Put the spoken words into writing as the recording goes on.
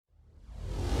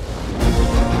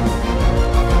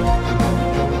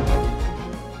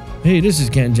Hey, this is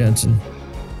Ken Jensen.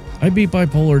 I beat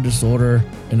bipolar disorder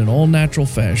in an all-natural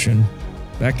fashion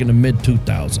back in the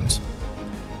mid-2000s.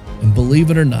 And believe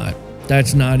it or not,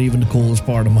 that's not even the coolest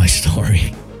part of my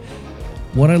story.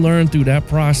 What I learned through that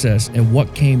process and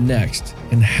what came next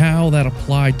and how that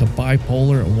applied to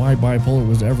bipolar and why bipolar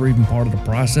was ever even part of the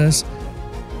process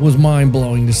was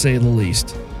mind-blowing to say the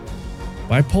least.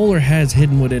 Bipolar has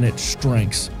hidden within it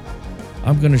strengths.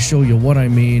 I'm going to show you what I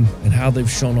mean and how they've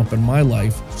shown up in my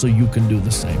life so you can do the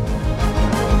same.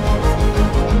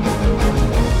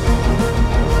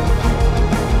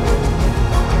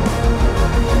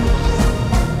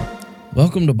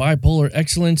 Welcome to Bipolar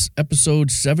Excellence,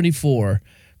 episode 74.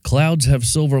 Clouds have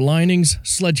silver linings,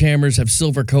 sledgehammers have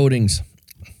silver coatings.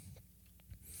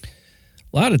 A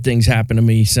lot of things happened to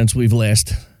me since we've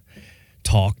last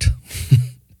talked.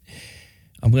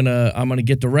 I'm gonna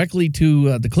get directly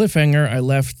to the cliffhanger I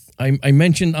left. I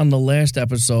mentioned on the last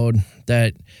episode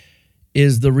that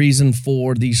is the reason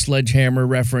for the sledgehammer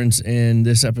reference in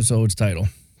this episode's title.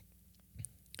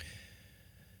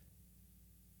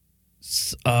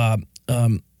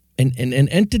 An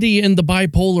entity in the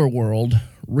bipolar world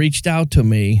reached out to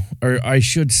me, or I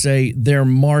should say their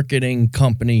marketing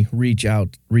company reached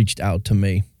out to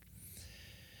me.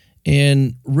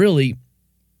 And really,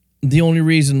 the only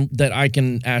reason that I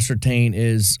can ascertain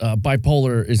is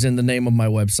bipolar is in the name of my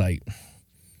website.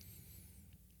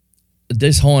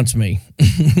 This haunts me.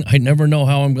 I never know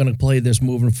how I'm going to play this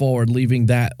moving forward, leaving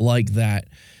that like that.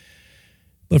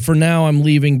 But for now, I'm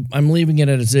leaving it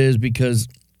as is because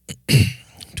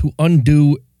to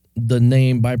undo the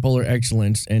name Bipolar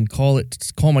Excellence and call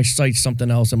my site something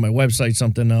else and my website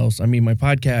something else, my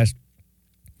podcast,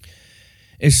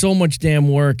 is so much damn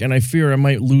work, and I fear I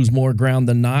might lose more ground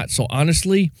than not. So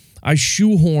honestly, I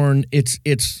shoehorn its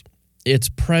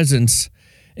presence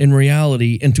in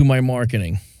reality into my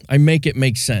marketing. I make it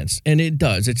make sense, and it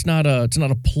does. It's not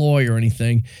a ploy or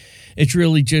anything. It's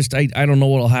really just I don't know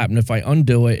what'll happen if I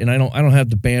undo it, and I don't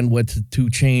have the bandwidth to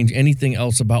change anything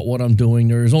else about what I'm doing.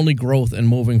 There is only growth and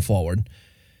moving forward.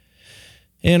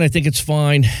 And I think it's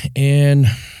fine. And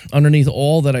underneath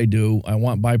all that I do, I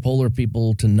want bipolar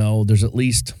people to know there's at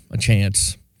least a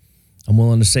chance. I'm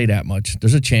willing to say that much.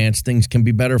 There's a chance things can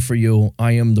be better for you.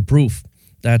 I am the proof.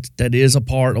 That is a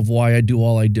part of why I do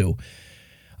all I do.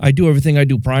 I do everything I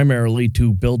do primarily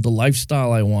to build the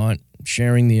lifestyle I want,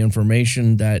 sharing the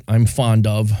information that I'm fond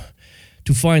of,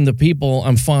 to find the people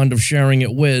I'm fond of sharing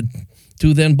it with,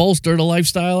 to then bolster the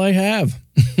lifestyle I have.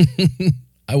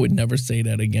 I would never say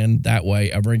that again that way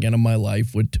ever again in my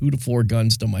life with 2 to 4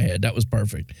 guns to my head. That was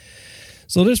perfect.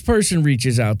 So this person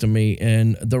reaches out to me,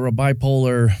 and they're a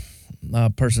bipolar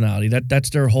personality. That's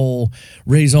their whole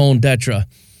raison d'etre.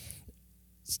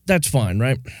 That's fine,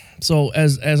 right? So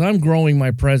as I'm growing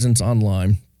my presence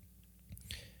online,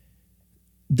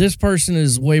 this person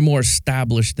is way more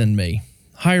established than me,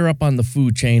 higher up on the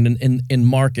food chain in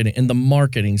marketing, in the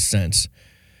marketing sense.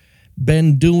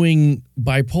 Been doing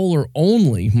bipolar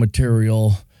only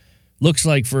material, looks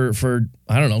like for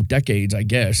I don't know, decades, I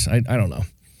guess. I don't know.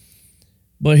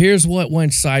 But here's what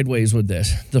went sideways with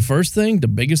this. The first thing, the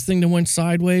biggest thing that went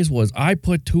sideways was I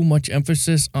put too much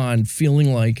emphasis on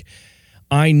feeling like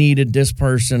I needed this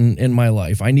person in my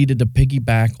life. I needed to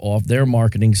piggyback off their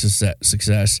marketing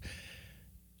success,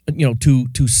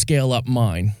 to scale up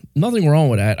mine. Nothing wrong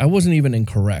with that. I wasn't even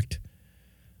incorrect.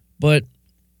 But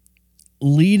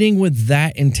leading with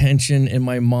that intention in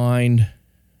my mind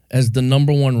as the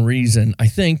number one reason, I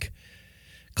think,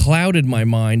 clouded my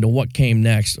mind to what came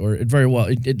next, or at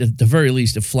the very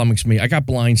least, it flummoxed me. I got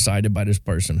blindsided by this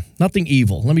person. Nothing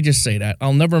evil. Let me just say that.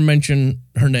 I'll never mention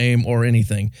her name or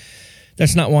anything.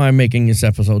 That's not why I'm making this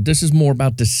episode. This is more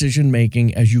about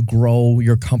decision-making as you grow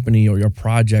your company or your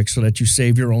project so that you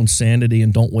save your own sanity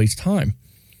and don't waste time.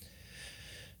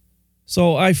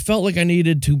 So I felt like I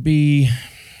needed to be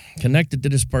connected to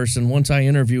this person. Once I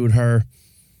interviewed her,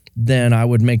 then I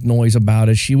would make noise about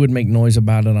it. She would make noise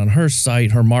about it on her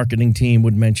site. Her marketing team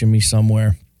would mention me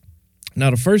somewhere.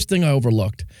 Now, the first thing I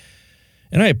overlooked,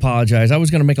 and I apologize, I was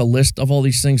going to make a list of all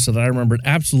these things so that I remembered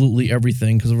absolutely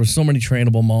everything because there were so many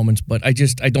trainable moments, but I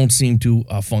don't seem to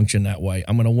function that way.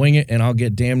 I'm going to wing it, and I'll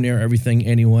get damn near everything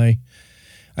anyway.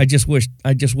 I just wish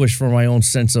for my own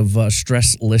sense of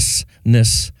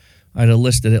stresslessness, I'd have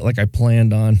listed it like I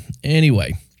planned on.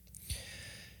 Anyway,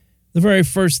 the very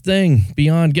first thing,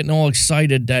 beyond getting all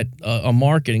excited that a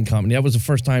marketing company, that was the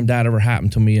first time that ever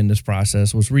happened to me in this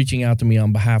process, was reaching out to me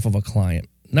on behalf of a client.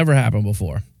 Never happened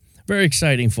before. Very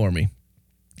exciting for me.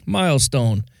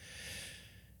 Milestone.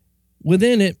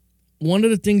 Within it, one of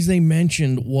the things they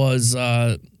mentioned was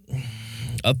a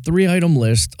 3-item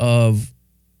list of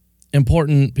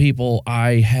important people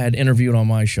I had interviewed on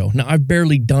my show. Now, I've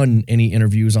barely done any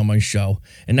interviews on my show,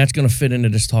 and that's going to fit into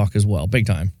this talk as well, big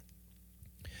time.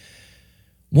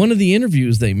 One of the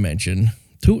interviews they mentioned,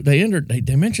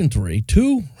 they mentioned 3.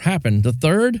 2 happened. The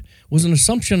third was an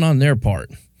assumption on their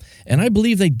part, and I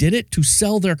believe they did it to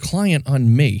sell their client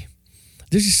on me.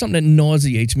 This is something that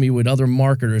nauseates me with other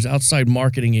marketers, outside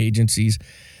marketing agencies.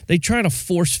 They try to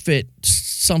force fit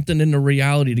something into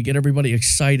reality to get everybody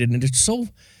excited, and it's so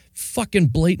fucking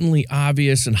blatantly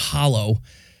obvious and hollow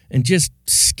and just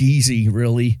skeezy,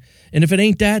 really. And if it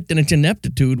ain't that, then it's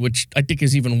ineptitude, which I think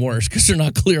is even worse because they're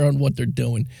not clear on what they're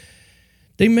doing.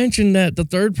 They mentioned that the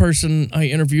third person I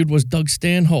interviewed was Doug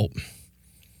Stanhope.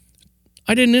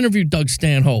 I didn't interview Doug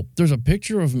Stanhope. There's a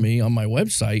picture of me on my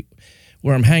website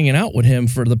where I'm hanging out with him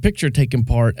for the picture taken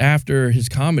part after his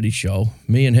comedy show,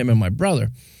 me and him and my brother.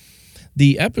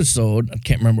 The episode, I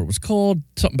can't remember what it was called,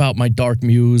 something about my dark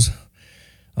muse,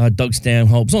 Doug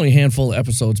Stanhope. It's only a handful of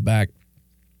episodes back.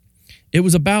 It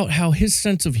was about how his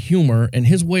sense of humor and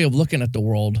his way of looking at the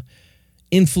world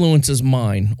influences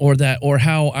mine, or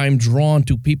how I'm drawn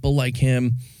to people like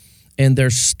him and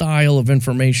their style of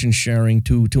information sharing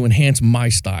to enhance my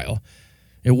style.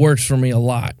 It works for me a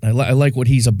lot. I like what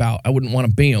he's about. I wouldn't want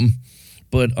to be him,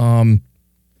 but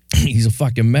he's a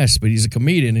fucking mess, but he's a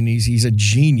comedian and he's a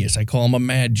genius. I call him a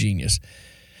mad genius.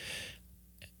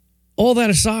 All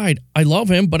that aside, I love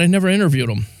him, but I never interviewed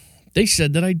him. They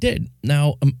said that I did.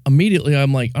 Now, immediately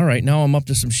I'm like, all right, now I'm up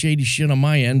to some shady shit on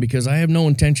my end because I have no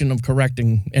intention of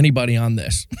correcting anybody on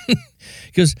this.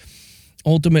 Because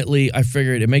ultimately, I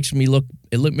figured it makes me look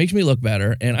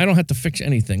better, and I don't have to fix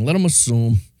anything. Let them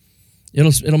assume.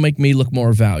 It'll make me look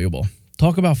more valuable.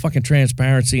 Talk about fucking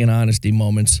transparency and honesty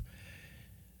moments.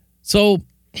 So,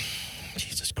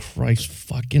 Jesus Christ,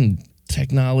 fucking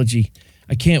technology.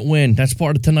 I can't win. That's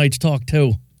part of tonight's talk,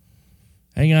 too.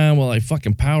 Hang on while I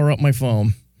fucking power up my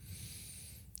phone.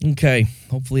 Okay,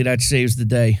 hopefully that saves the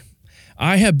day.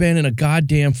 I have been in a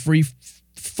goddamn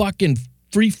free-falling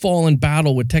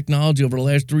battle with technology over the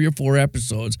last 3 or 4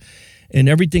 episodes, and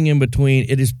everything in between.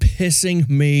 It is pissing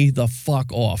me the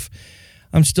fuck off.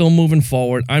 I'm still moving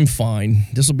forward. I'm fine.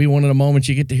 This will be one of the moments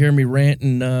you get to hear me rant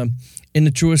in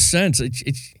the truest sense.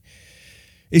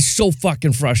 It's so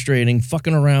fucking frustrating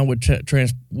fucking around with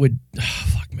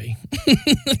fuck me.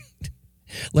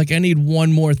 Like I need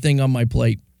one more thing on my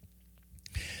plate.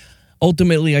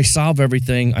 Ultimately, I solve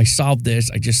everything. I solved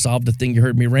this. I just solved the thing you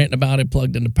heard me ranting about. It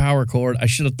plugged in the power cord. I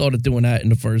should have thought of doing that in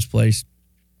the first place.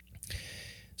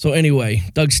 So anyway,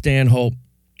 Doug Stanhope.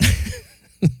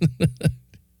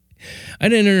 I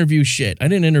didn't interview shit. I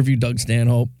didn't interview Doug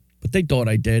Stanhope, but they thought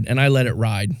I did, and I let it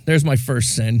ride. There's my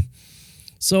first sin.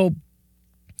 So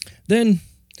then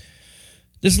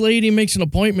this lady makes an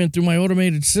appointment through my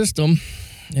automated system,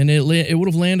 and it would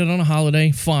have landed on a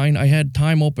holiday. Fine. I had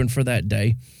time open for that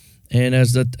day. And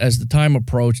as the time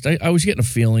approached, I was getting a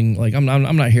feeling like I'm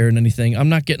not hearing anything. I'm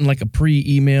not getting like a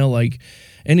pre-email, like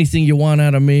anything you want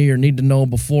out of me or need to know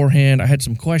beforehand. I had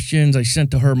some questions I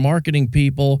sent to her marketing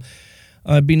people.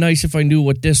 It'd be nice if I knew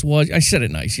what this was. I said it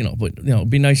nice, but it'd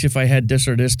be nice if I had this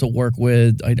or this to work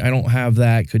with. I don't have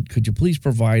that. Could you please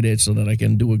provide it so that I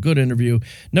can do a good interview?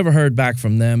 Never heard back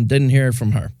from them. Didn't hear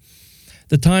from her.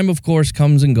 The time, of course,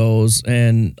 comes and goes,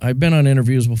 and I've been on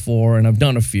interviews before, and I've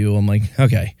done a few. I'm like,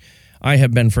 okay, I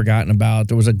have been forgotten about.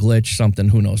 There was a glitch, something,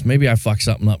 who knows? Maybe I fucked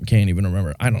something up and can't even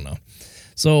remember. I don't know.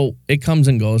 So it comes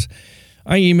and goes.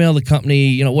 I emailed the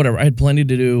company, whatever. I had plenty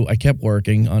to do. I kept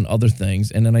working on other things,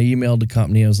 and then I emailed the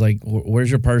company. I was like, where's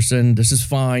your person? This is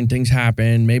fine. Things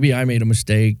happen. Maybe I made a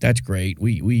mistake. That's great.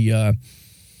 Because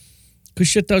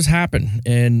shit does happen,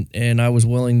 and I was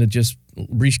willing to just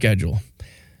reschedule.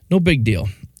 No big deal.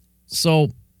 So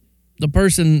the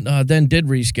person then did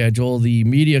reschedule. The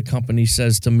media company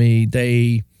says to me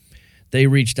they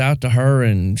reached out to her,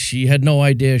 and she had no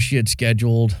idea she had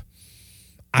scheduled.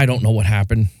 I don't know what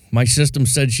happened. My system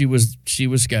said she was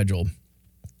scheduled.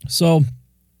 So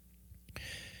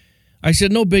I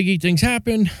said, no biggie, things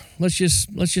happen. Let's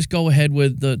just go ahead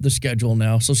with the schedule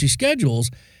now. So she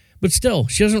schedules, but still,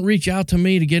 she doesn't reach out to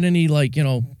me to get any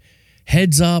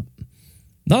heads up.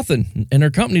 Nothing. And her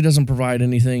company doesn't provide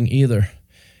anything either.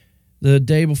 The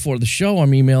day before the show,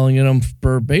 I'm emailing them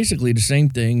for basically the same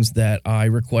things that I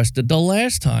requested the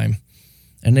last time,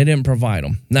 and they didn't provide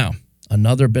them. Now,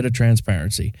 another bit of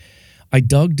transparency. I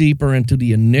dug deeper into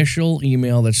the initial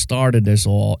email that started this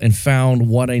all and found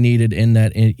what I needed in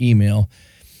that email.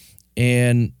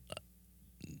 And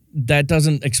that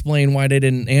doesn't explain why they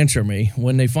didn't answer me.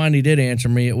 When they finally did answer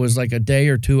me, it was like a day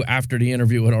or two after the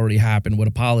interview had already happened with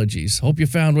apologies. Hope you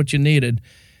found what you needed.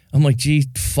 I'm like, gee,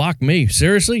 fuck me.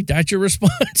 Seriously? That's your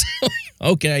response?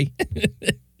 Okay.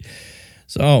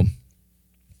 So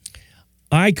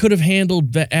I could have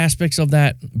handled the aspects of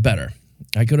that better.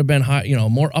 I could have been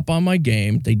more up on my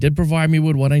game. They did provide me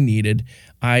with what I needed.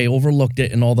 I overlooked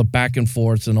it and all the back and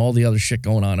forths and all the other shit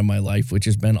going on in my life, which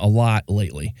has been a lot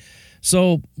lately.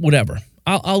 So whatever.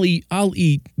 I'll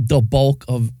eat the bulk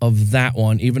of that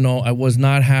one, even though I was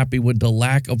not happy with the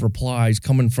lack of replies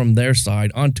coming from their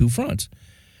side on two fronts.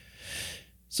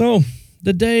 So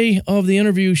the day of the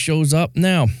interview shows up.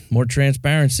 Now, more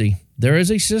transparency. There is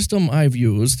a system I've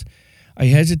used. I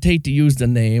hesitate to use the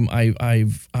name.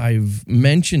 I've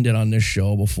mentioned it on this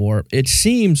show before. It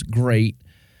seems great.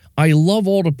 I love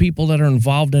all the people that are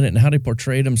involved in it and how they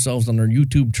portray themselves on their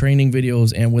YouTube training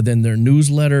videos and within their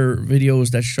newsletter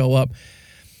videos that show up.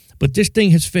 But this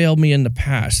thing has failed me in the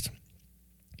past.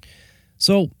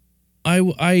 So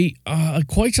I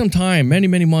quite some time,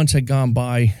 many months had gone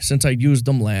by since I'd used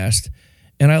them last.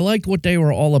 And I liked what they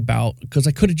were all about because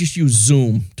I could have just used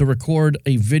Zoom to record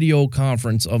a video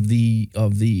conference of the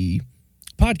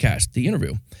podcast, the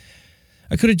interview.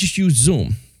 I could have just used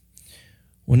Zoom.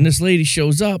 When this lady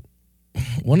shows up,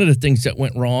 one of the things that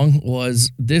went wrong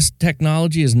was this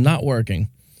technology is not working.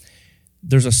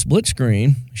 There's a split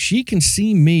screen. She can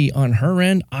see me on her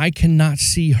end. I cannot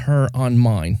see her on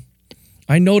mine.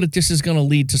 I know that this is going to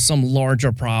lead to some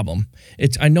larger problem.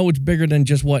 I know it's bigger than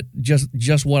just what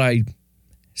I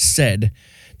said,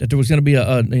 that there was going to be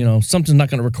something's not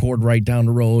going to record right down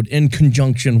the road in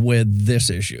conjunction with this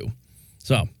issue.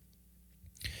 So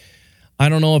I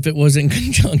don't know if it was in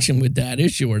conjunction with that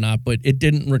issue or not, but it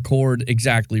didn't record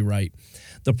exactly right.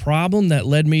 The problem that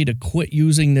led me to quit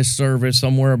using this service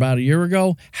somewhere about a year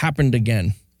ago happened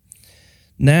again.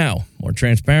 Now, more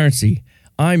transparency.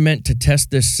 I meant to test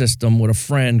this system with a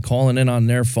friend calling in on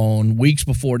their phone weeks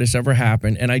before this ever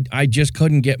happened, and I just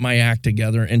couldn't get my act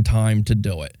together in time to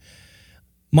do it.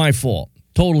 My fault.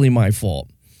 Totally my fault.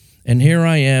 And here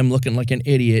I am looking like an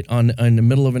idiot in the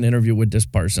middle of an interview with this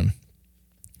person.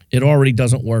 It already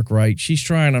doesn't work right. She's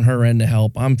trying on her end to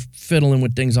help. I'm fiddling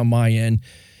with things on my end.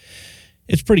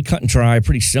 It's pretty cut and dry,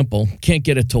 pretty simple. Can't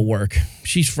get it to work.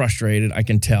 She's frustrated, I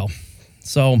can tell.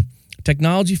 So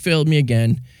technology failed me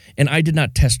again, and I did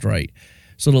not test right.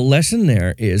 So the lesson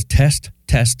there is test,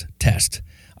 test, test.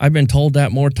 I've been told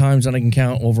that more times than I can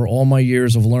count over all my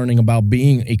years of learning about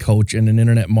being a coach and an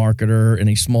internet marketer and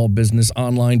a small business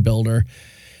online builder.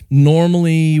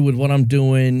 Normally, with what I'm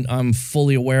doing, I'm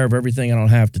fully aware of everything. I don't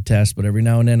have to test, but every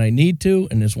now and then I need to,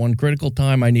 and this one critical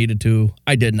time I needed to,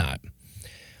 I did not.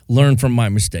 Learn from my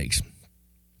mistakes.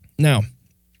 Now,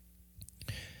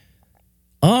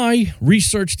 I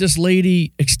researched this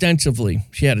lady extensively.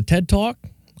 She had a TED Talk.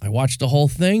 I watched the whole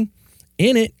thing.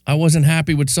 In it, I wasn't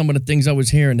happy with some of the things I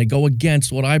was hearing. They go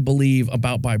against what I believe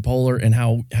about bipolar and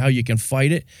how you can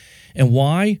fight it and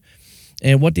why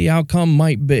and what the outcome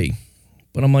might be.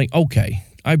 But I'm like, okay,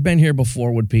 I've been here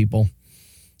before with people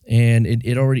and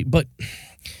it already, but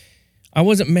I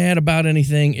wasn't mad about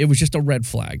anything. It was just a red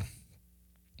flag.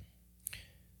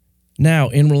 Now,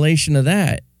 in relation to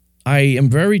that, I am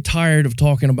very tired of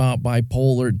talking about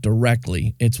bipolar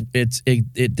directly.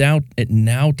 It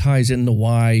now ties into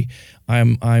why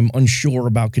I'm unsure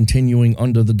about continuing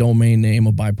under the domain name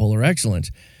of Bipolar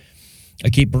Excellence. I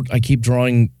keep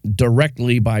drawing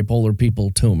directly bipolar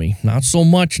people to me. Not so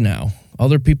much now.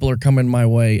 Other people are coming my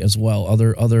way as well.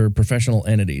 Other professional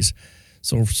entities.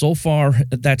 So far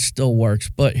that still works.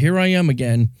 But here I am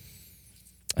again.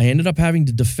 I ended up having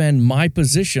to defend my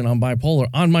position on bipolar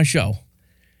on my show.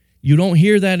 You don't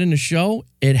hear that in the show.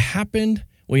 It happened.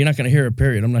 Well, you're not going to hear it,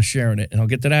 period. I'm not sharing it, and I'll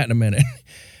get to that in a minute.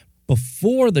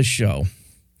 Before the show,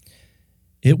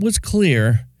 it was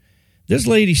clear this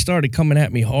lady started coming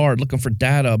at me hard, looking for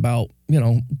data about,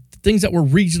 things that were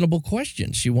reasonable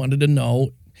questions. She wanted to know.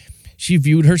 She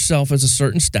viewed herself as a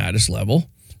certain status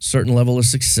level, certain level of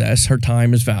success. Her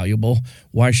time is valuable.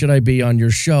 Why should I be on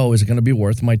your show? Is it going to be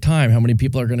worth my time? How many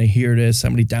people are going to hear this? How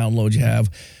many downloads you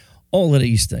have? All of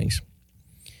these things.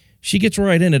 She gets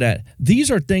right into that.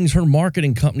 These are things her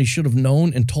marketing company should have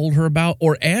known and told her about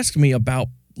or asked me about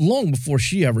long before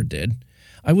she ever did.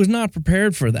 I was not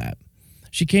prepared for that.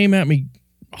 She came at me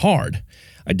hard.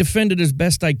 I defended as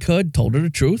best I could, told her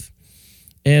the truth,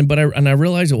 and I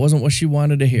realized it wasn't what she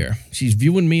wanted to hear. She's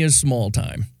viewing me as small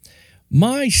time.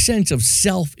 My sense of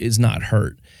self is not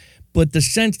hurt, but the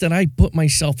sense that I put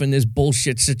myself in this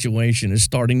bullshit situation is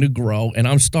starting to grow, and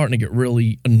I'm starting to get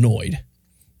really annoyed.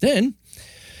 Then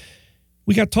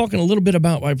we got talking a little bit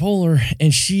about bipolar,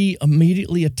 and she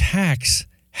immediately attacks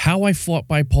how I fought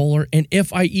bipolar and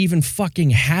if I even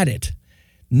fucking had it.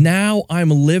 Now I'm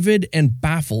livid and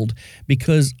baffled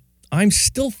because I'm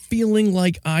still feeling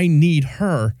like I need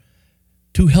her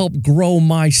to help grow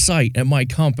my site and my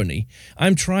company.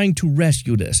 I'm trying to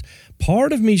rescue this.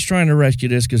 Part of me is trying to rescue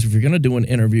this because if you're going to do an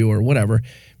interview or whatever,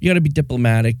 you got to be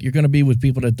diplomatic. You're going to be with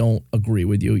people that don't agree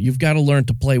with you. You've got to learn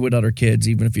to play with other kids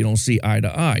even if you don't see eye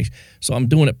to eye. So I'm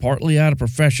doing it partly out of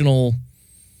professional,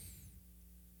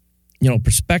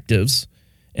 perspectives.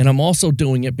 And I'm also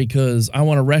doing it because I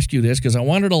want to rescue this because I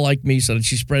want her to like me so that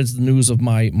she spreads the news of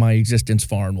my existence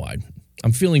far and wide.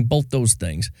 I'm feeling both those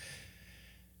things.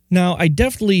 Now, I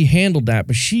definitely handled that,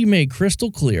 but she made crystal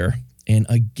clear, and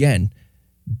again,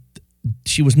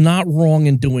 she was not wrong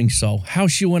in doing so. How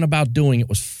she went about doing it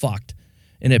was fucked,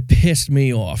 and it pissed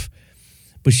me off.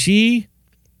 But she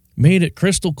made it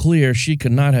crystal clear she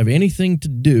could not have anything to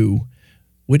do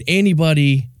with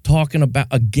anybody talking about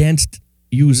against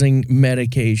using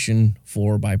medication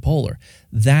for bipolar.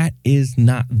 That is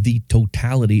not the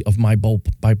totality of my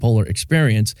bipolar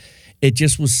experience. It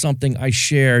just was something I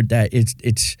shared that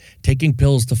it's taking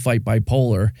pills to fight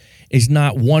bipolar is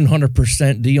not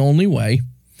 100% the only way.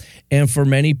 And for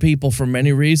many people, for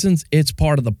many reasons, it's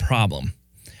part of the problem.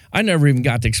 I never even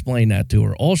got to explain that to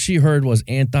her. All she heard was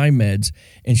anti-meds,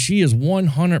 and she is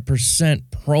 100%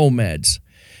 pro-meds.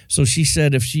 So she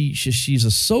said if she's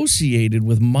associated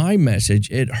with my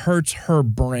message, it hurts her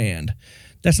brand.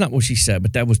 That's not what she said,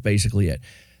 but that was basically it.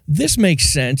 This makes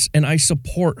sense, and I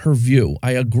support her view.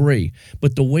 I agree.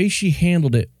 But the way she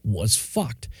handled it was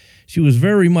fucked. She was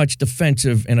very much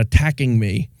defensive and attacking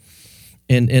me,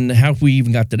 and how we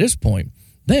even got to this point.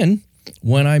 Then,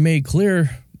 when I made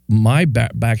clear my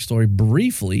backstory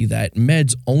briefly, that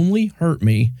meds only hurt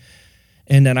me,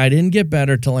 and that I didn't get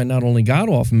better till I not only got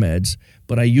off meds,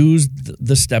 but I used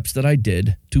the steps that I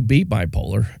did to beat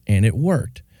bipolar, and it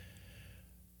worked.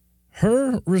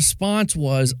 Her response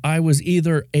was I was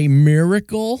either a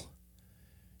miracle,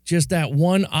 just that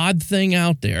one odd thing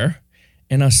out there,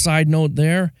 and a side note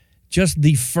there, just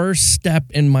the first step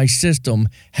in my system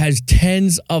has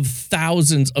tens of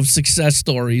thousands of success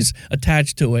stories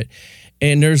attached to it.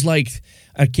 And there's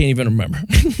I can't even remember.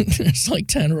 There's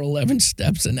 10 or 11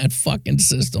 steps in that fucking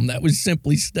system. That was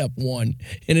simply step one.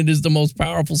 And it is the most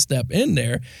powerful step in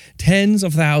there. Tens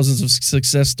of thousands of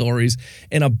success stories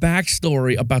and a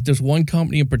backstory about this one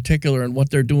company in particular and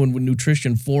what they're doing with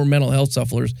nutrition for mental health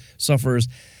sufferers.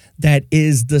 That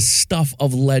is the stuff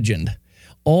of legend,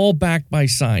 all backed by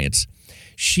science.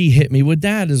 She hit me with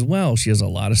that as well. She has a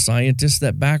lot of scientists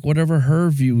that back whatever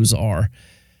her views are.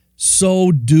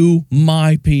 So do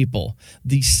my people.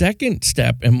 The second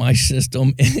step in my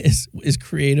system is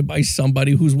created by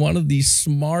somebody who's one of the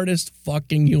smartest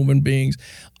fucking human beings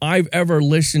I've ever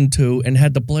listened to and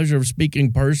had the pleasure of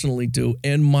speaking personally to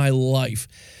in my life.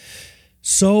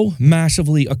 So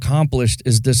massively accomplished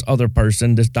is this other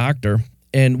person, this doctor,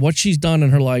 and what she's done in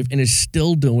her life and is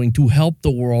still doing to help the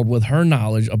world with her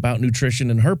knowledge about nutrition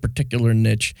in her particular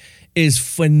niche is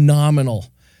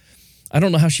phenomenal. I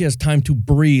don't know how she has time to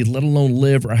breathe, let alone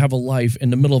live or have a life in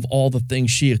the middle of all the things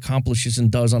she accomplishes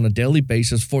and does on a daily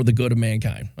basis for the good of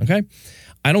mankind, okay?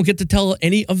 I don't get to tell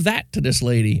any of that to this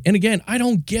lady. And again, I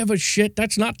don't give a shit.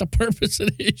 That's not the purpose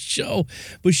of this show.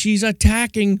 But she's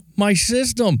attacking my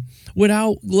system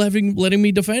without letting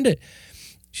me defend it.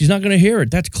 She's not going to hear it.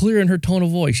 That's clear in her tone of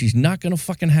voice. She's not going to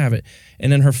fucking have it.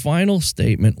 And then her final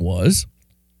statement was,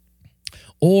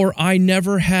 or I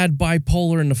never had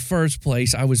bipolar in the first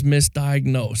place. I was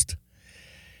misdiagnosed.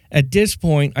 At this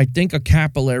point, I think a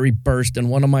capillary burst in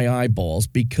one of my eyeballs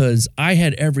because I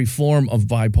had every form of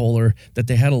bipolar that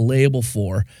they had a label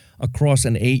for across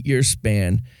an 8-year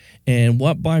span. And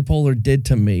what bipolar did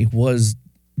to me was,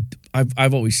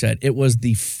 I've always said, it was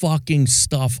the fucking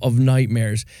stuff of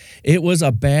nightmares. It was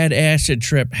a bad acid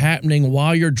trip happening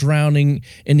while you're drowning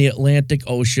in the Atlantic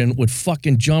Ocean with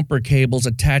fucking jumper cables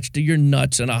attached to your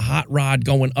nuts and a hot rod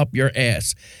going up your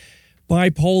ass.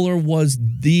 Bipolar was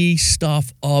the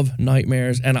stuff of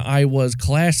nightmares, and I was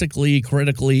classically,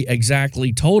 critically,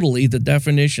 exactly, totally the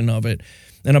definition of it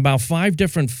in about 5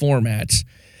 different formats.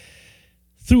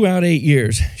 Throughout 8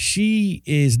 years, she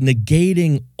is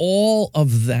negating all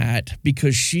of that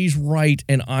because she's right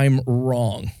and I'm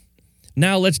wrong.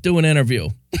 Now let's do an interview.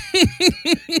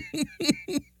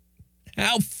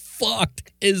 How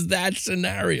fucked is that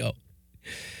scenario?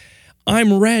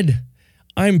 I'm red.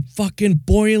 I'm fucking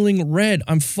boiling red.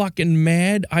 I'm fucking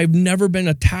mad. I've never been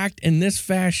attacked in this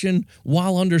fashion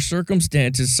while under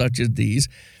circumstances such as these.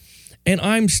 And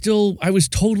I was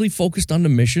totally focused on the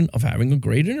mission of having a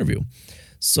great interview.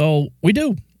 So we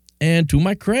do. And to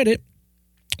my credit,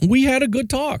 we had a good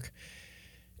talk.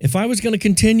 If I was going to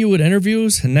continue with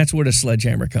interviews, and that's where the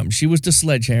sledgehammer comes. She was the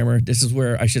sledgehammer. This is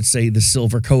where I should say the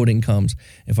silver coating comes.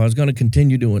 If I was going to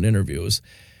continue doing interviews,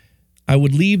 I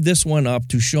would leave this one up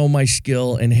to show my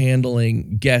skill in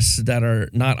handling guests that are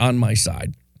not on my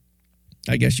side,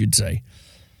 I guess you'd say.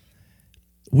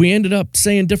 We ended up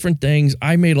saying different things.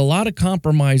 I made a lot of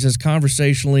compromises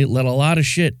conversationally, let a lot of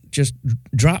shit just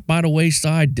drop by the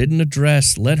wayside, didn't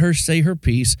address, let her say her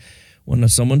piece. When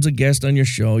someone's a guest on your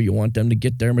show, you want them to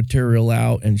get their material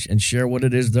out and share what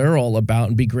it is they're all about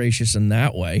and be gracious in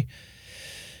that way.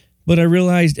 But I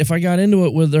realized if I got into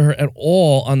it with her at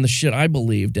all on the shit I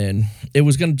believed in, it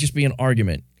was going to just be an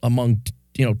argument among,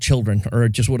 children, or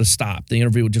it just would have stopped. The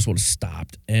interview would have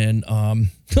stopped. And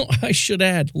I should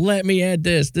add, let me add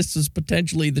this. This is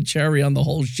potentially the cherry on the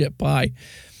whole shit pie.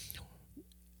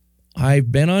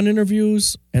 I've been on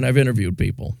interviews and I've interviewed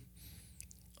people.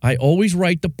 I always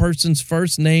write the person's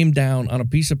first name down on a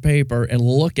piece of paper and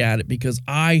look at it because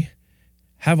I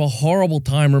have a horrible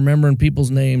time remembering people's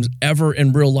names ever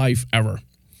in real life, ever.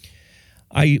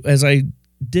 As I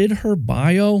did her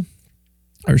bio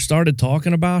or started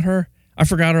talking about her, I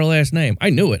forgot her last name.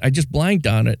 I knew it. I just blanked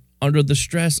on it under the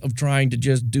stress of trying to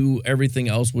just do everything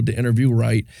else with the interview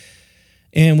right.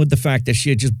 And with the fact that she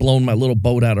had just blown my little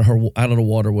boat out of the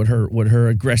water with her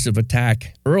aggressive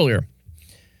attack earlier.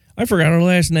 I forgot her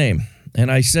last name,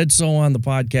 and I said so on the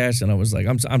podcast, and I was like,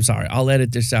 I'm sorry, I'll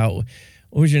edit this out.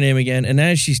 What was your name again? And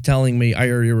as she's telling me, I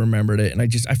already remembered it, and I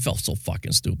felt so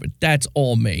fucking stupid. That's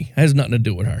all me. It has nothing to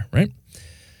do with her, right?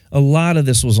 A lot of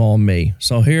this was all me.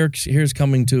 So here's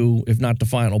coming to, if not the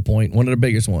final point, one of the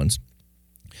biggest ones.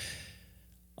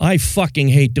 I fucking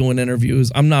hate doing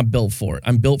interviews. I'm not built for it.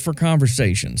 I'm built for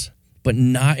conversations, but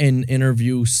not in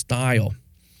interview style.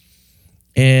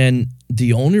 And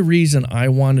the only reason I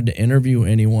wanted to interview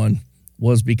anyone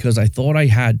was because I thought I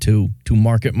had to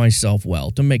market myself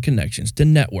well, to make connections, to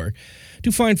network,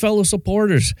 to find fellow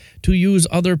supporters, to use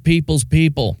other people's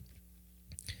people.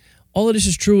 All of this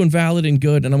is true and valid and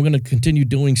good, and I'm going to continue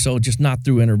doing so, just not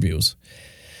through interviews.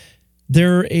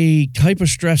 They're a type of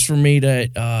stress for me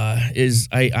that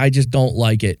I just don't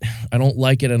like it. I don't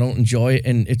like it. I don't enjoy it.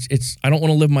 And I don't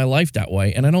want to live my life that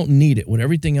way. And I don't need it. With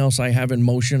everything else I have in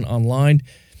motion online,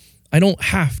 I don't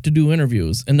have to do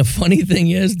interviews. And the funny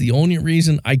thing is, the only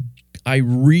reason I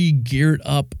re-geared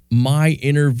up my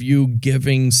interview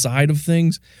giving side of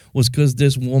things was because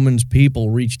this woman's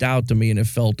people reached out to me and it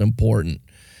felt important.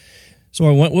 So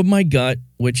I went with my gut,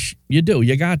 which you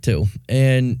got to.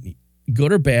 And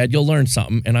good or bad, you'll learn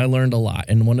something, and I learned a lot.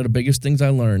 And one of the biggest things I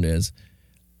learned is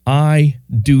I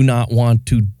do not want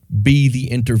to be the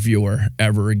interviewer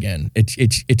ever again.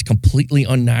 It's completely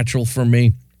unnatural for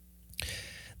me.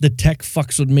 The tech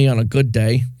fucks with me on a good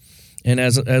day, and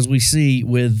as we see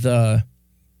with that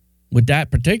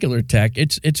particular tech,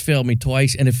 it's failed me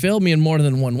twice, and it failed me in more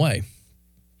than one way.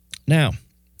 Now,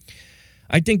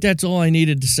 I think that's all I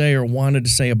needed to say or wanted to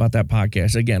say about that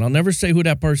podcast. Again, I'll never say who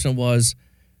that person was.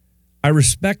 I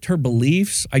respect her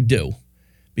beliefs. I do.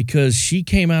 Because she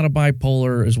came out of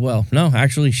bipolar as well. No,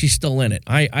 actually, she's still in it.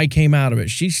 I came out of it.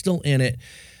 She's still in it.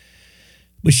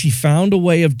 But she found a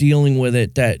way of dealing with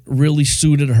it that really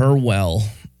suited her well.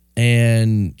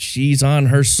 And she's on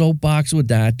her soapbox with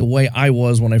that, the way I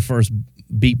was when I first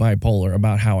beat bipolar,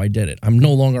 about how I did it. I'm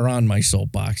no longer on my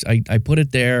soapbox. I put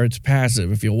it there. It's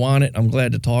passive. If you want it, I'm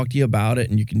glad to talk to you about it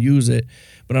and you can use it.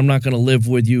 But I'm not going to live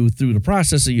with you through the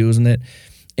process of using it.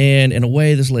 And in a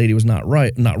way, this lady was not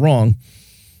wrong.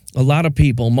 A lot of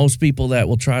people, most people that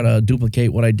will try to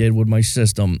duplicate what I did with my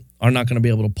system are not going to be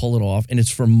able to pull it off. And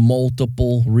it's for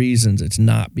multiple reasons. It's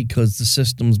not because the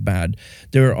system's bad.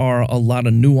 There are a lot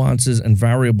of nuances and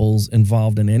variables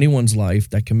involved in anyone's life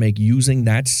that can make using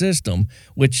that system,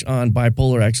 which on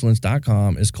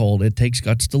bipolarexcellence.com is called "It Takes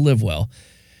Guts to Live Well."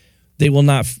 They will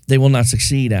not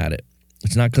succeed at it.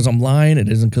 It's not because I'm lying. It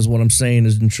isn't because what I'm saying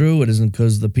isn't true. It isn't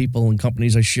because the people and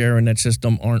companies I share in that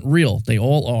system aren't real. They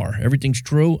all are. Everything's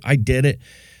true. I did it.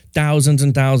 Thousands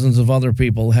and thousands of other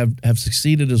people have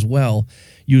succeeded as well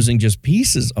using just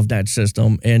pieces of that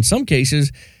system. And in some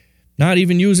cases, not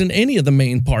even using any of the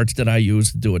main parts that I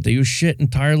use to do it. They use shit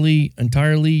entirely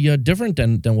different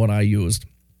than what I used.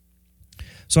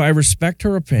 So I respect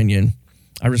her opinion.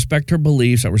 I respect her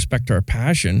beliefs. I respect her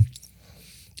passion.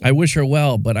 I wish her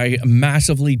well, but I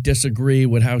massively disagree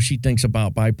with how she thinks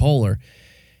about bipolar.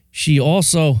 She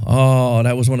also,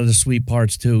 that was one of the sweet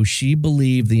parts too. She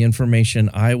believed the information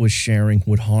I was sharing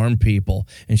would harm people,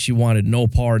 and she wanted no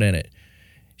part in it.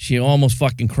 She almost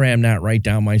fucking crammed that right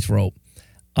down my throat.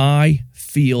 I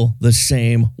feel the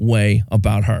same way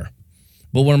about her.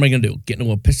 But what am I going to do? Get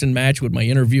into a pissing match with my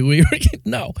interviewee?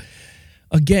 No.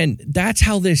 Again, that's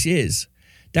how this is.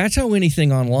 That's how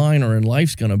anything online or in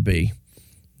life's going to be.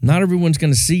 Not everyone's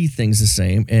going to see things the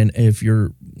same. And if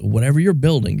whatever you're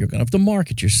building, you're going to have to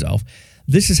market yourself.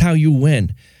 This is how you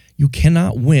win. You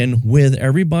cannot win with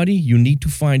everybody. You need to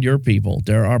find your people.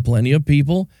 There are plenty of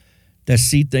people that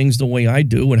see things the way I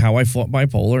do and how I fought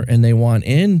bipolar, and they want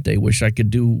in. They wish they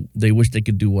could do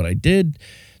what I did.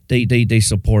 They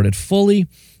support it fully.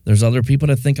 There's other people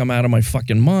that think I'm out of my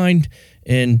fucking mind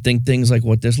and think things like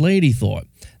what this lady thought.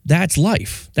 That's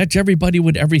life. That's everybody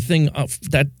with everything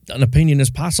that an opinion is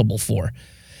possible for.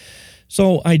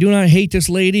 So I do not hate this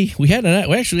lady. We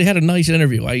actually had a nice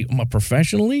interview.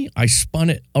 Professionally, I spun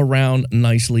it around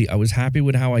nicely. I was happy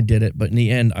with how I did it, but in the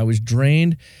end, I was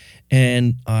drained,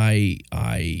 and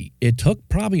it took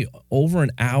probably over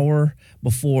an hour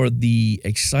before the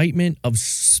excitement of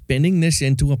spinning this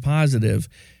into a positive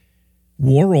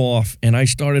wore off, and I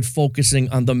started focusing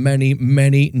on the many,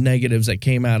 many negatives that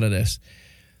came out of this.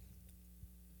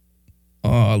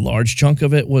 A large chunk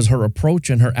of it was her approach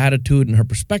and her attitude and her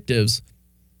perspectives.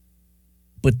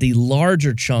 But the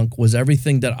larger chunk was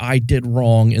everything that I did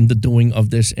wrong in the doing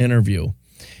of this interview.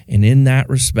 And in that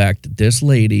respect, this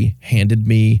lady handed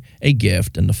me a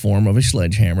gift in the form of a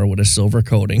sledgehammer with a silver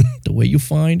coating, the way you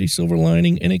find a silver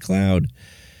lining in a cloud.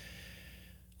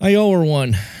 I owe her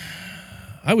one.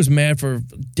 I was mad for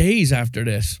days after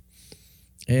this.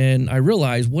 And I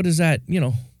realized, what is that,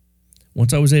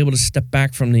 once I was able to step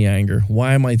back from the anger,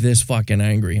 why am I this fucking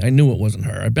angry? I knew it wasn't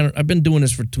her. I've been doing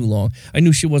this for too long. I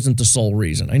knew she wasn't the sole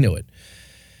reason. I knew it.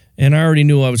 And I already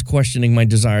knew I was questioning my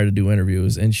desire to do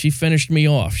interviews. And she finished me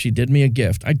off. She did me a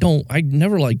gift. I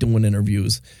never like doing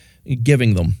interviews,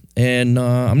 giving them. And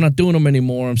I'm not doing them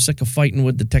anymore. I'm sick of fighting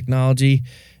with the technology.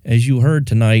 As you heard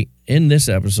tonight in this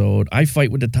episode, I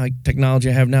fight with the technology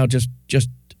I have now just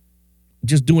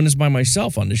doing this by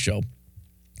myself on the show.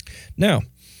 Now,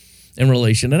 in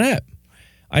relation to that,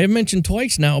 I have mentioned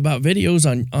twice now about videos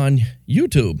on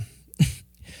YouTube.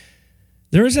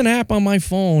 There is an app on my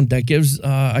phone that gives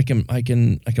I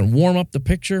can warm up the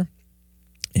picture,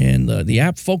 and the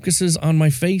app focuses on my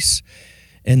face,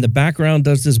 and the background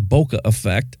does this bokeh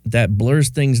effect that blurs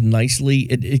things nicely.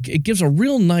 It gives a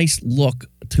real nice look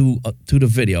to the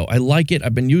video. I like it.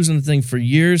 I've been using the thing for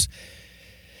years.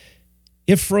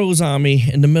 It froze on me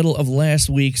in the middle of last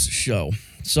week's show.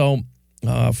 So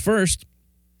first,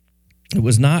 it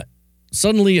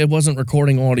wasn't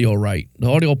recording audio right. The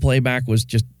audio playback was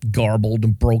just garbled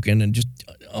and broken and just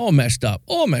all messed up.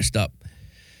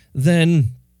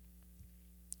 Then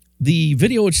the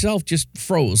video itself just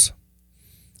froze.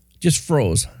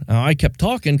 Now, I kept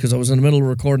talking because I was in the middle of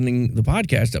recording the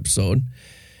podcast episode.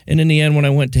 And in the end, when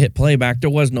I went to hit playback, there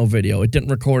was no video. It didn't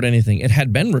record anything. It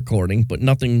had been recording, but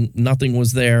nothing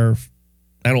was there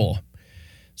at all.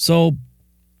 So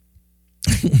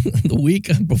the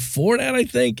week before that, I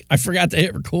think, I forgot to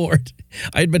hit record.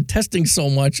 I had been testing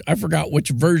so much, I forgot which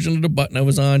version of the button I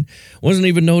was on. Wasn't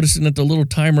even noticing that the little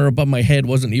timer above my head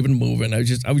wasn't even moving. I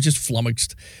was just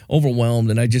flummoxed,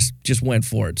 overwhelmed, and I just went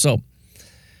for it. So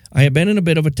I have been in a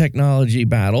bit of a technology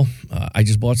battle. I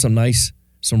just bought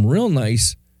some real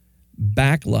nice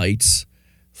backlights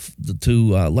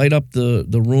to light up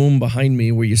the room behind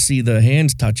me where you see the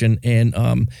hands touching,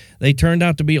 and they turned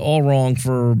out to be all wrong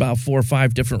for about 4 or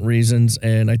 5 different reasons.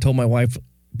 And I told my wife,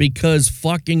 because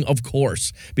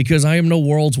I am no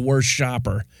world's worst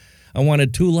shopper. I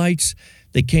wanted 2 lights.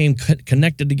 They came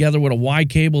connected together with a Y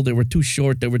cable. They were too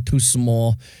short. They were too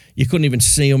small. You couldn't even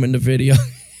see them in the video.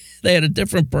 They had a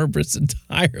different purpose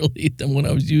entirely than what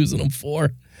I was using them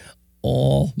for.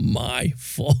 All my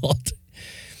fault.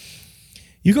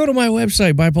 You go to my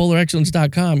website,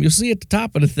 bipolarexcellence.com, you'll see at the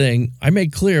top of the thing, I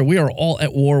make clear we are all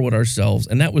at war with ourselves,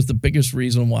 and that was the biggest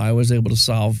reason why I was able to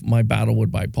solve my battle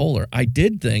with bipolar. I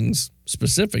did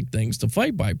specific things to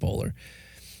fight bipolar,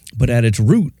 but at its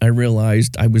root, I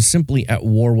realized I was simply at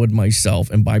war with myself,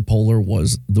 and bipolar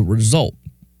was the result.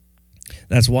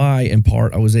 That's why, in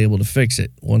part, I was able to fix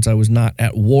it. Once I was not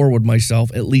at war with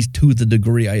myself, at least to the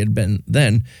degree I had been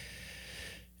then,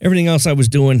 everything else I was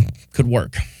doing could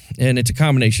work. And it's a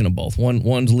combination of both.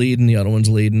 One's leading, the other one's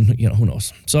leading. Who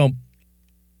knows? So,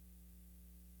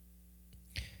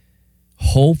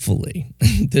 hopefully,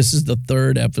 this is the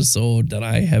 3rd episode that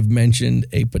I have mentioned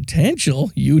a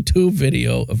potential YouTube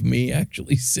video of me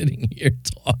actually sitting here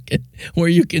talking where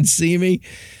you can see me.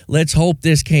 Let's hope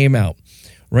this came out.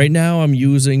 Right now, I'm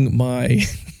using my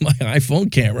iPhone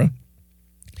camera.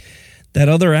 That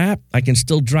other app, I can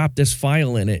still drop this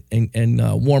file in it and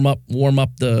warm up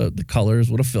the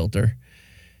colors with a filter.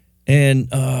 And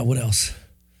what else?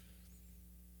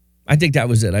 I think that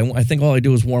was it. I think all I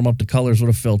do is warm up the colors with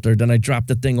a filter. Then I drop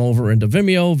the thing over into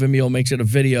Vimeo. Vimeo makes it a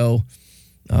video.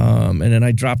 And then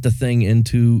I drop the thing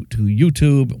into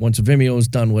YouTube once Vimeo is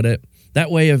done with it. That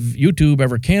way, if YouTube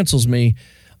ever cancels me,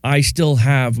 I still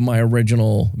have my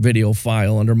original video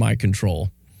file under my control.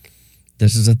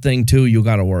 This is a thing, too, you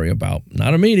got to worry about.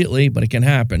 Not immediately, but it can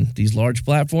happen. These large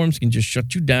platforms can just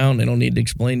shut you down. They don't need to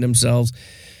explain themselves.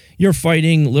 You're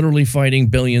literally fighting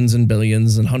billions and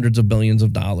billions and hundreds of billions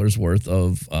of dollars worth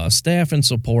of staff and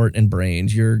support and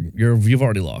brains. You've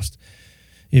already lost.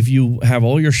 If you have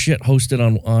all your shit hosted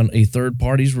on a third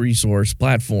party's resource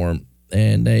platform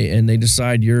and they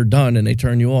decide you're done and they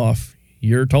turn you off,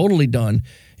 you're totally done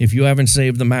if you haven't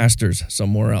saved the masters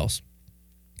somewhere else.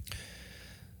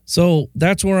 So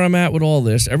that's where I'm at with all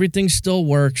this. Everything still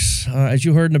works. As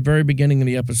you heard in the very beginning of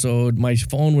the episode, my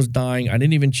phone was dying. I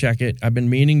didn't even check it. I've been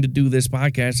meaning to do this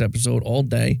podcast episode all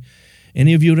day.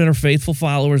 Any of you that are faithful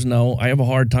followers know I have a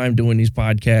hard time doing these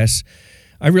podcasts.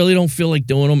 I really don't feel like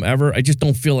doing them ever. I just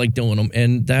don't feel like doing them.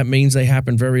 And that means they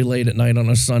happen very late at night on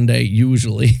a Sunday,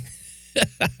 usually,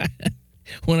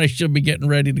 when I should be getting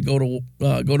ready to go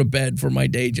to bed for my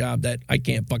day job that I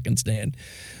can't fucking stand.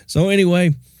 So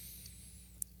anyway,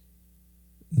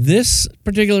 this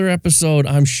particular episode,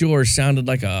 I'm sure, sounded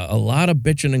like a lot of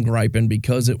bitching and griping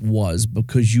because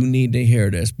you need to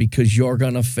hear this, because you're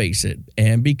going to face it,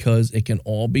 and because it can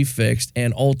all be fixed.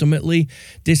 And ultimately,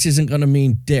 this isn't going to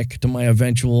mean dick to my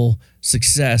eventual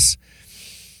success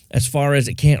as far as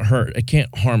it can't hurt. It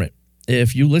can't harm it.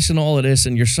 If you listen to all of this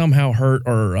and you're somehow hurt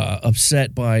or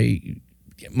upset by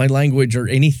my language or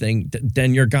anything,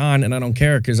 then you're gone, and I don't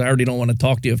care because I already don't want to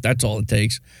talk to you if that's all it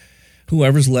takes.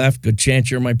 Whoever's left, good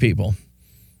chance you're my people.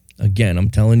 Again, I'm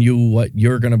telling you what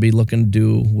you're going to be looking to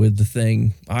do with the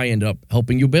thing I end up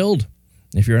helping you build,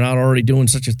 if you're not already doing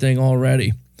such a thing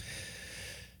already.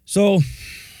 So,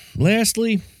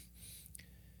 lastly,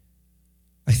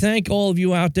 I thank all of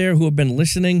you out there who have been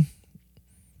listening.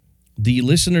 The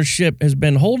listenership has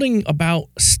been holding about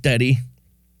steady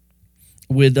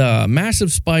with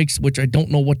massive spikes, which I don't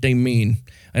know what they mean.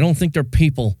 I don't think they're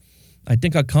people. I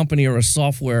think a company or a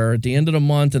software at the end of the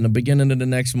month and the beginning of the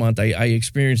next month, I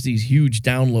experience these huge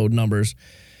download numbers.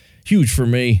 Huge for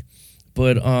me.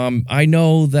 But I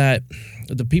know that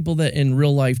the people that in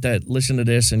real life that listen to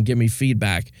this and give me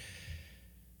feedback,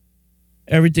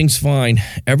 everything's fine.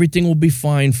 Everything will be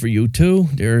fine for you too.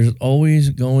 There's always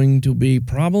going to be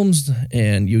problems,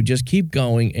 and you just keep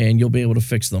going and you'll be able to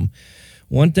fix them.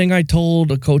 One thing I told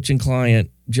a coaching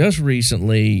client just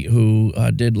recently who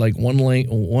did like one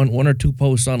or two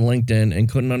posts on LinkedIn and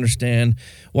couldn't understand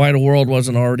why the world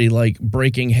wasn't already like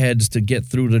breaking heads to get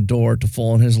through the door to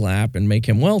fall in his lap and make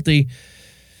him wealthy.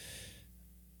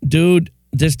 Dude,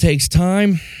 this takes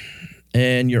time,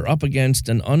 and you're up against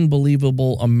an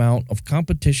unbelievable amount of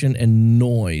competition and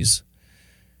noise.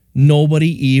 Nobody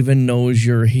even knows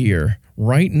you're here.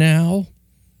 Right now,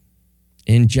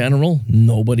 in general,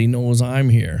 nobody knows I'm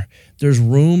here. There's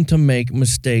room to make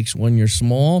mistakes when you're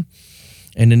small.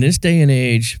 And in this day and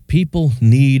age, people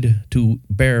need to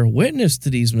bear witness to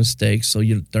these mistakes so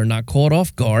they're not caught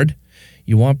off guard.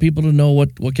 You want people to know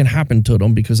what can happen to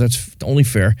them, because that's only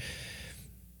fair.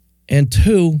 And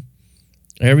two,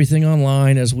 everything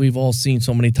online, as we've all seen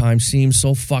so many times, seems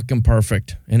so fucking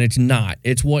perfect. And it's not.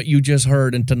 It's what you just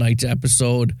heard in tonight's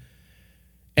episode.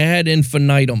 Ad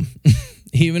infinitum.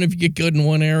 Even if you get good in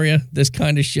one area, this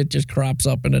kind of shit just crops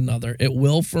up in another. It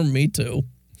will for me too.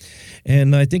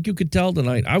 And I think you could tell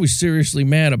tonight, I was seriously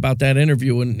mad about that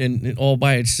interview and all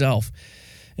by itself.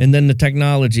 And then the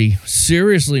technology,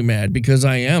 seriously mad, because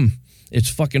I am. It's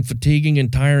fucking fatiguing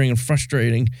and tiring and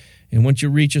frustrating. And once you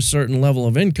reach a certain level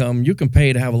of income, you can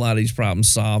pay to have a lot of these problems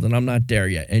solved. And I'm not there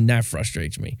yet. And that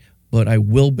frustrates me. But I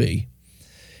will be.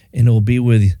 And it will be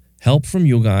with help from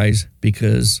you guys,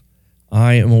 because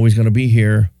I am always going to be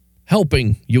here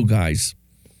helping you guys.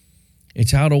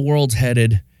 It's how the world's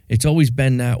headed. It's always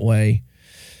been that way.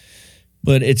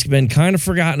 But it's been kind of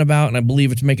forgotten about, and I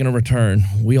believe it's making a return.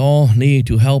 We all need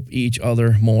to help each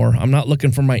other more. I'm not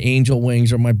looking for my angel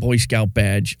wings or my Boy Scout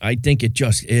badge. I think it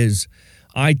just is.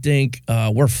 I think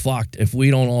we're fucked if we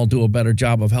don't all do a better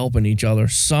job of helping each other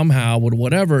somehow with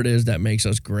whatever it is that makes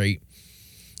us great.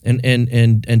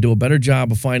 And do a better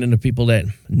job of finding the people that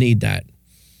need that.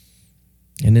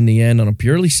 And in the end, on a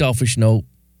purely selfish note,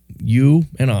 you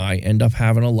and I end up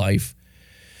having a life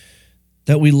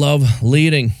that we love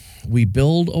leading. We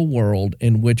build a world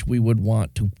in which we would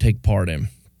want to take part in.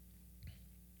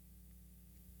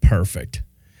 Perfect.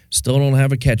 Still don't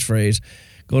have a catchphrase.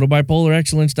 Go to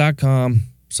bipolarexcellence.com,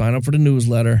 sign up for the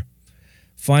newsletter,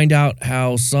 Find out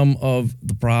how some of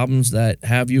the problems that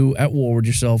have you at war with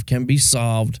yourself can be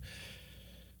solved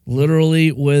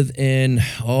literally within,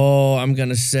 I'm going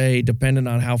to say, depending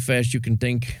on how fast you can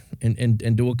think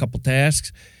and do a couple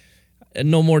tasks,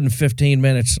 no more than 15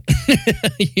 minutes,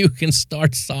 you can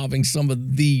start solving some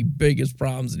of the biggest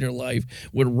problems in your life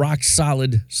with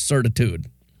rock-solid certitude.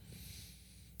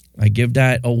 I give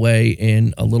that away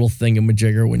in a little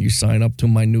thingamajigger when you sign up to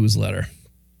my newsletter.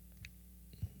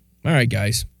 All right,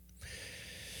 guys.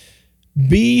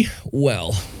 Be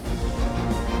well.